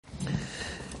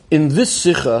In this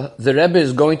Sikha, the Rebbe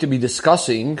is going to be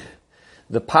discussing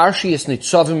the Parshiyas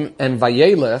Nitzavim and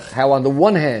Vayelech, how on the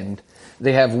one hand,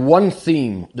 they have one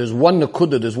theme, there's one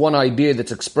Nakuda, there's one idea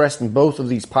that's expressed in both of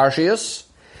these Parshiyas,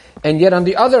 and yet on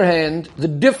the other hand, the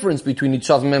difference between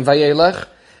Nitzavim and Vayelech,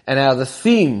 and how the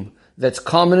theme that's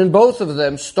common in both of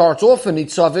them starts off in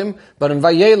Nitzavim, but in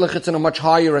Vayelech it's in a much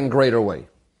higher and greater way.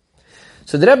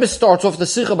 So the Rebbe starts off the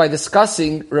Sikha by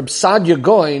discussing Reb Sadia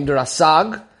Goin, the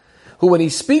Rasag, who when he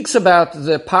speaks about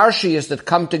the Parshiyas that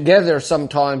come together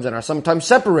sometimes and are sometimes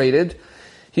separated,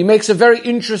 he makes a very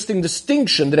interesting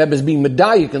distinction that Rebbe is being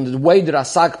medayik in the way the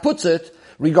Rasag puts it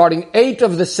regarding 8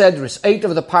 of the Sedris, 8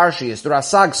 of the Parshiyas. The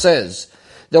Rasag says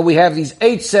that we have these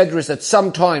 8 Sedris that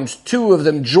sometimes 2 of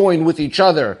them join with each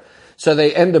other, so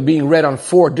they end up being read on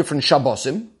 4 different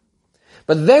Shabbosim.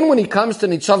 But then when he comes to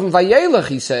Nitzavim Vayelech,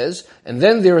 he says, and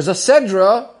then there is a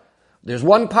Sedra, there's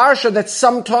one Parsha that's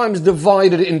sometimes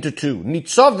divided into 2,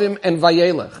 Nitzavim and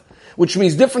Vayelech, which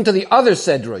means different to the other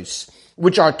Sedros,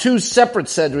 which are 2 separate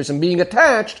Sedros and being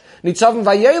attached. Nitzavim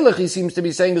Vayelech, he seems to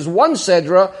be saying, is one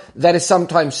Sedra that is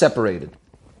sometimes separated.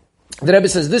 The Rebbe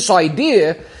says this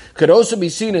idea could also be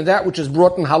seen in that which is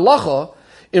brought in Halacha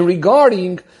in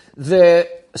regarding the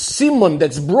Siman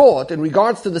that's brought, in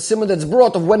regards to the Siman that's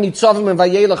brought of when Nitzavim and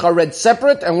Vayelech are read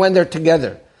separate and when they're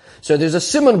together. So there's a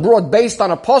Siman brought based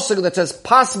on a pasuk that says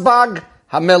Pasbag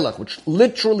HaMelech, which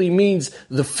literally means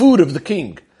the food of the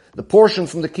king, the portion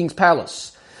from the king's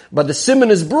palace. But the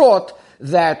Siman is brought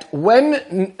that when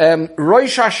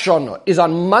Rosh Hashanah is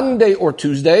on Monday or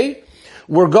Tuesday,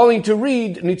 we're going to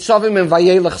read Nitzavim and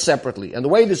Vayelech separately. And the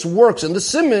way this works in the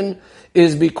Siman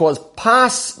is because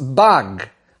Pasbag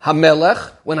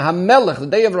HaMelech, when HaMelech, the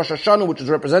day of Rosh Hashanah, which is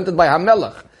represented by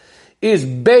HaMelech, is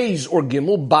Beis or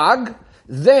Gimel, Bag,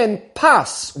 then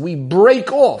Pas, we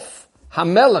break off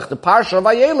HaMelech, the Parsha of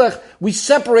Vayelech, we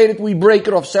separate it, we break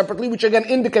it off separately, which again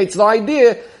indicates the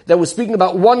idea that we're speaking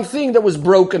about one thing that was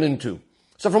broken into.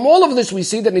 So from all of this we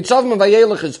see that Nitzavim and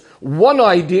Vayelech is one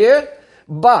idea,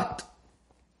 but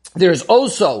there's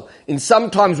also, in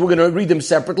sometimes we're going to read them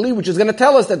separately, which is going to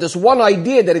tell us that this one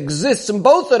idea that exists in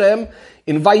both of them,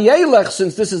 in Vayelech,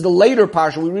 since this is the later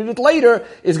Parsha, we read it later,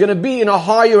 is going to be in a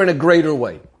higher and a greater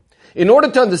way. In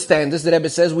order to understand this, the Rebbe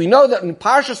says, we know that in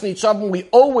Parshas Nitzavim we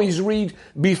always read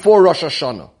before Rosh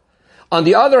Hashanah. On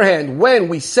the other hand, when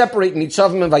we separate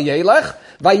Nitzavim and Vayelech,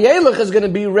 Vayelech is going to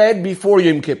be read before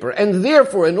Yom Kippur. And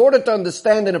therefore, in order to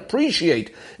understand and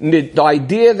appreciate the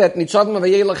idea that Nitzavim and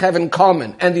Vayelech have in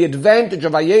common, and the advantage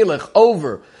of Vayelech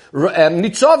over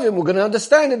Nitzavim, we're going to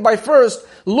understand it by first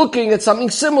looking at something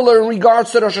similar in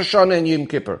regards to Rosh Hashanah and Yom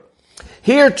Kippur.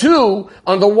 Here too,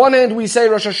 on the one hand we say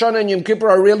Rosh Hashanah and Yom Kippur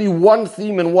are really one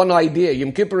theme and one idea.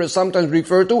 Yom Kippur is sometimes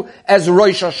referred to as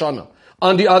Rosh Hashanah.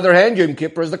 On the other hand, Yom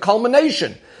Kippur is the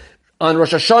culmination. On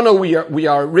Rosh Hashanah we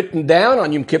are written down,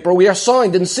 on Yom Kippur we are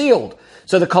signed and sealed.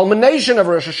 So the culmination of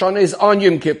Rosh Hashanah is on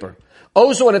Yom Kippur.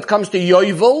 Also when it comes to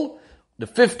Yovel, the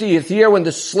 50th year when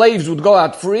the slaves would go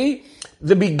out free,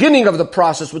 the beginning of the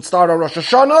process would start on Rosh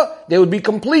Hashanah, they would be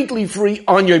completely free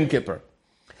on Yom Kippur.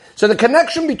 So the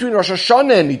connection between Rosh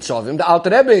Hashanah and Nitzavim, the Alter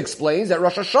Rebbe explains that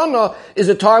Rosh Hashanah is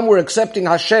a time we're accepting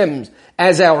Hashem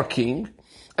as our king,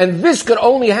 and this could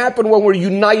only happen when we're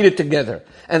united together.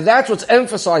 And that's what's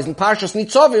emphasized in Parshas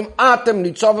Nitzavim, Atem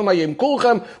Nitzavim Hayem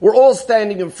Kulchem, we're all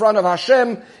standing in front of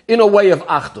Hashem in a way of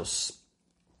Achdus.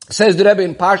 Says the Rebbe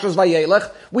in Parshas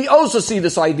Vayelech, we also see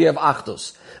this idea of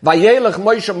Achdus. Vayelech,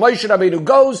 Moshe Rabbeinu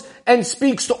goes and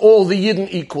speaks to all the Yidden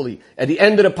equally. At the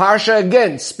end of the Parsha,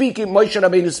 again, Moshe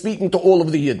Rabbeinu speaking to all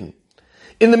of the Yidden.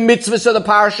 In the mitzvahs of the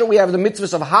Parsha, we have the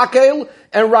mitzvahs of Hakel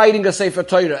and writing a Sefer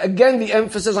Torah. Again, the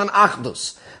emphasis on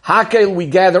Achdus. Hakel, we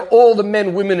gather all the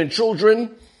men, women, and children,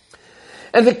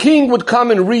 and the king would come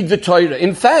and read the Torah.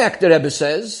 In fact, the Rebbe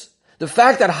says, the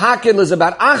fact that Hakel is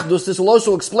about Achdus, this will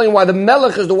also explain why the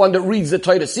Melech is the one that reads the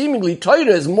Torah. Seemingly, Torah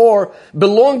is more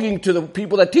belonging to the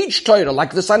people that teach Torah,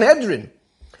 like the Sanhedrin.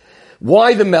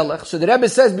 Why the Melech? So the Rebbe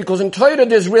says, because in Torah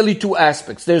there's really 2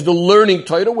 aspects. There's the learning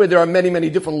Torah, where there are many, many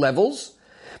different levels.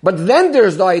 But then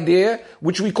there's the idea,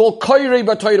 which we call Koirei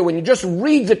B'Torah, when you just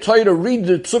read the Torah, read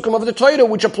the Psukim of the Torah,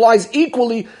 which applies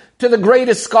equally to the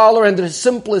greatest scholar and the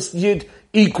simplest Yid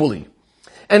equally.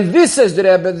 And this, says the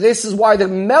Rebbe, this is why the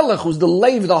Melech, who's the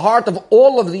Lev, the heart of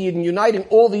all of the Yidden, uniting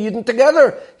all the Yidden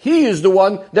together, he is the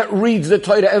one that reads the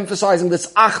Torah, emphasizing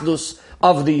this Achdus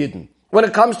of the Yidden. When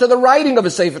it comes to the writing of a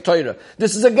Sefer Torah,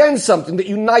 this is again something that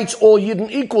unites all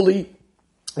Yidden equally.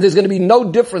 There's going to be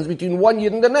no difference between one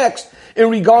Yid and the next in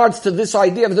regards to this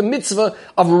idea of the mitzvah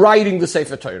of writing the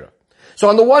Sefer Torah. So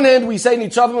on the one hand, we say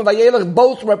Nitzavim and Vayelech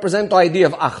both represent the idea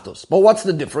of Achdus. But what's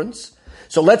the difference?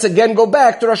 So let's again go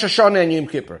back to Rosh Hashanah and Yom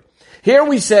Kippur. Here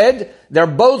we said they're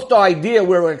both the idea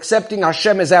where we're accepting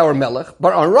Hashem as our Melech,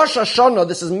 but on Rosh Hashanah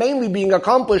this is mainly being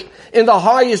accomplished in the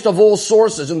highest of all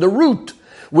sources, in the root,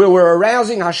 where we're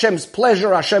arousing Hashem's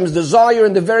pleasure, Hashem's desire,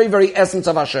 in the very, very essence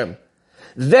of Hashem.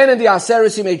 Then in the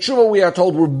Aseret Yimei Tshuva we are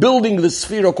told we're building the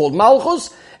sphere called Malchus,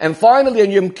 and finally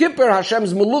in Yom Kippur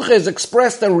Hashem's Melucha is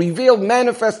expressed and revealed,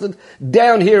 manifested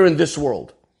down here in this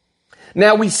world.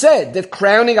 Now we said that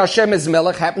crowning Hashem as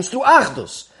Melech happens through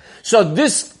Achdus. So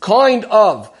this kind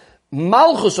of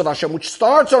Malchus of Hashem, which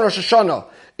starts on Rosh Hashanah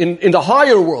in the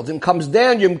higher world and comes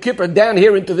down Yom Kippur, down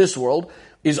here into this world,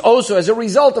 is also as a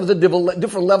result of the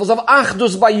different levels of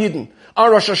Achdus by Yidden. On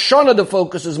Rosh Hashanah the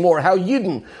focus is more how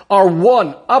Yidden are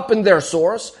one up in their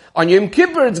source. On Yom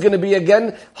Kippur it's going to be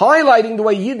again highlighting the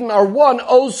way Yidden are one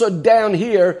also down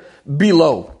here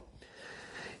below.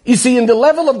 You see, in the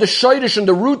level of the Shayrish and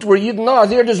the root where Yidden are,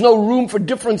 there's no room for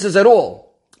differences at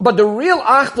all. But the real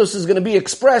Achdus is going to be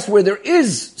expressed where there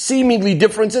is seemingly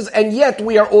differences, and yet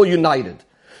we are all united.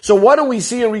 So what do we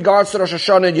see in regards to Rosh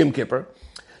Hashanah and Yom Kippur?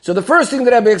 So the first thing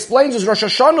that Rebbe explains is Rosh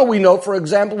Hashanah we know, for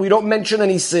example, we don't mention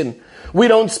any sin. We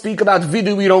don't speak about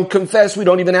vidu, we don't confess, we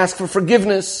don't even ask for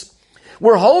forgiveness.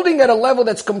 We're holding at a level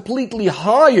that's completely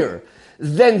higher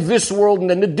than this world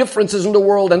and than the differences in the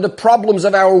world and the problems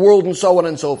of our world and so on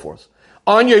and so forth.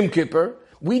 On Yom Kippur,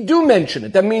 we do mention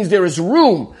it. That means there is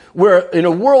room where, in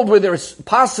a world where there is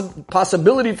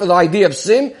possibility for the idea of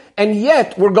sin, and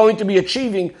yet we're going to be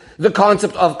achieving the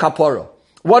concept of kapara.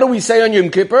 What do we say on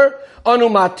Yom Kippur? Anu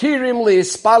matirim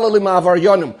le'ispalalim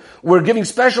avaryonim. We're giving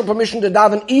special permission to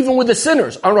daven even with the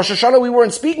sinners. On Rosh Hashanah we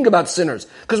weren't speaking about sinners,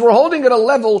 because we're holding at a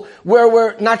level where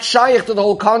we're not shaykh to the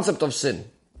whole concept of sin.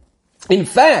 In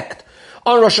fact,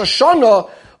 on Rosh Hashanah,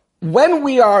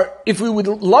 if we would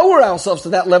lower ourselves to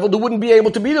that level, there wouldn't be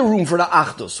able to be the room for the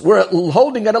Achdus. We're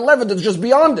holding at a level that's just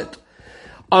beyond it.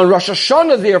 On Rosh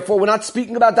Hashanah, therefore, we're not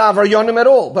speaking about the Avaryonim at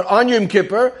all. But on Yom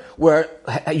Kippur, we're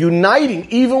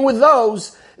uniting even with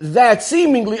those that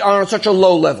seemingly are on such a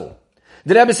low level.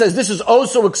 The Rebbe says this is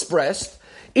also expressed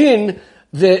in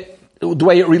the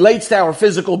way it relates to our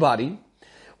physical body,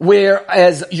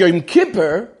 whereas Yom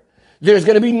Kippur, there's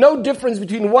going to be no difference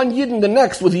between one Yid and the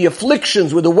next with the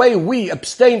afflictions, with the way we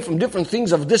abstain from different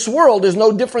things of this world. There's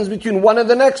no difference between one and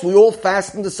the next. We all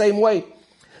fast in the same way.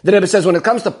 The Rebbe says when it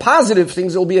comes to positive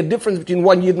things, there will be a difference between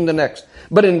one Yid and the next.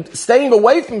 But in staying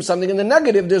away from something in the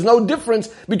negative, there's no difference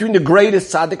between the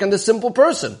greatest tzaddik and the simple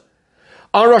person.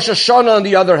 On Rosh Hashanah, on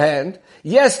the other hand,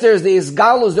 yes, there's the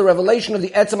Isgalus, the revelation of the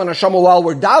Etzem and Hashem while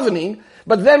we're davening,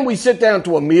 but then we sit down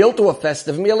to a meal, to a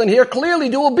festive meal, and here clearly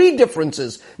there will be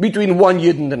differences between one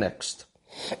Yid and the next.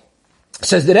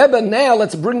 Says the Rebbe, now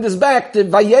let's bring this back to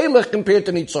Vayelech compared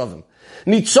to Nitzavim.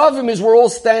 Nitzavim is we're all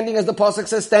standing, as the Pasuk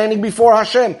says, standing before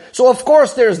Hashem. So of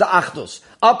course there's the Achdus.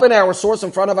 Up in our source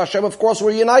in front of Hashem, of course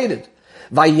we're united.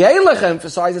 Vayelech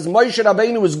emphasizes Moshe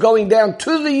Rabbeinu is going down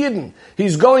to the Yidden.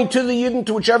 He's going to the Yidden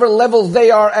to whichever level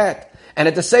they are at. And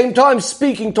at the same time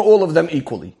speaking to all of them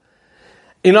equally.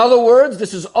 In other words,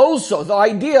 this is also the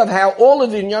idea of how all of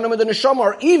the Inyanim and the Neshama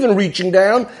are even reaching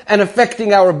down and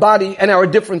affecting our body and our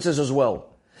differences as well.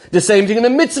 The same thing in the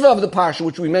mitzvah of the Parsha,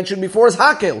 which we mentioned before, is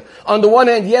Hakel. On the one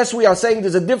hand, yes, we are saying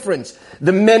there's a difference.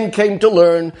 The men came to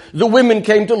learn, the women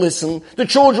came to listen, the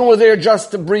children were there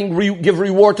just to give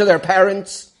reward to their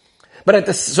parents.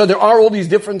 But so there are all these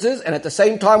differences, and at the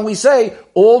same time we say,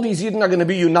 all these Yidden are going to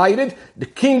be united. The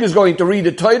king is going to read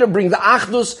the Torah, bring the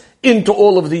Achdus into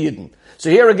all of the Yidden. So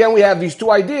here again we have these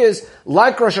two ideas,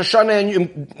 like Rosh Hashanah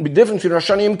and the difference between Rosh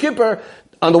Hashanah and Yom Kippur.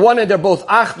 On the one hand, they're both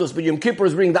Achdus, but Yom Kippur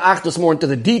is bringing the Achdus more into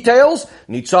the details.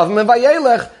 Nitzavim and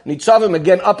Vayelech. Nitzavim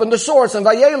again up in the source, and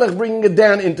Vayelech bringing it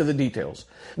down into the details.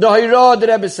 The Hira, the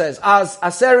Rebbe says, as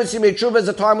Aseret Yimei Tshuva is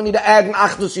a time we need to add an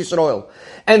Achdus Yisrael.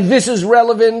 And this is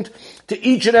relevant to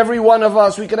each and every one of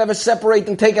us. We can never separate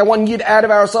and take one Yid out of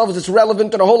ourselves. It's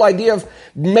relevant to the whole idea of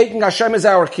making Hashem as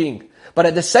our king. But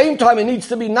at the same time, it needs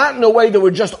to be not in a way that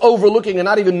we're just overlooking and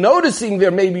not even noticing there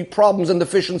may be problems and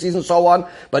deficiencies and so on,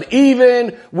 but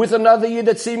even with another Yid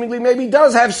that seemingly maybe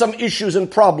does have some issues and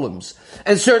problems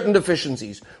and certain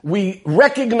deficiencies. We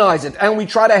recognize it and we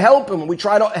try to help him. We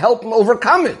try to help him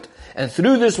overcome it. And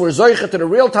through this, we're zoichet to the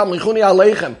real Tamlichuni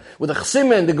Aleichem, with the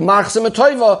Chsime and the Gmach Chsime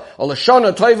Toiva,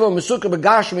 Alashana Toiva, Mesuka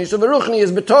Begashmi, so Veruchni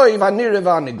is Betoiv, Hanire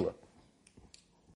Vanigla.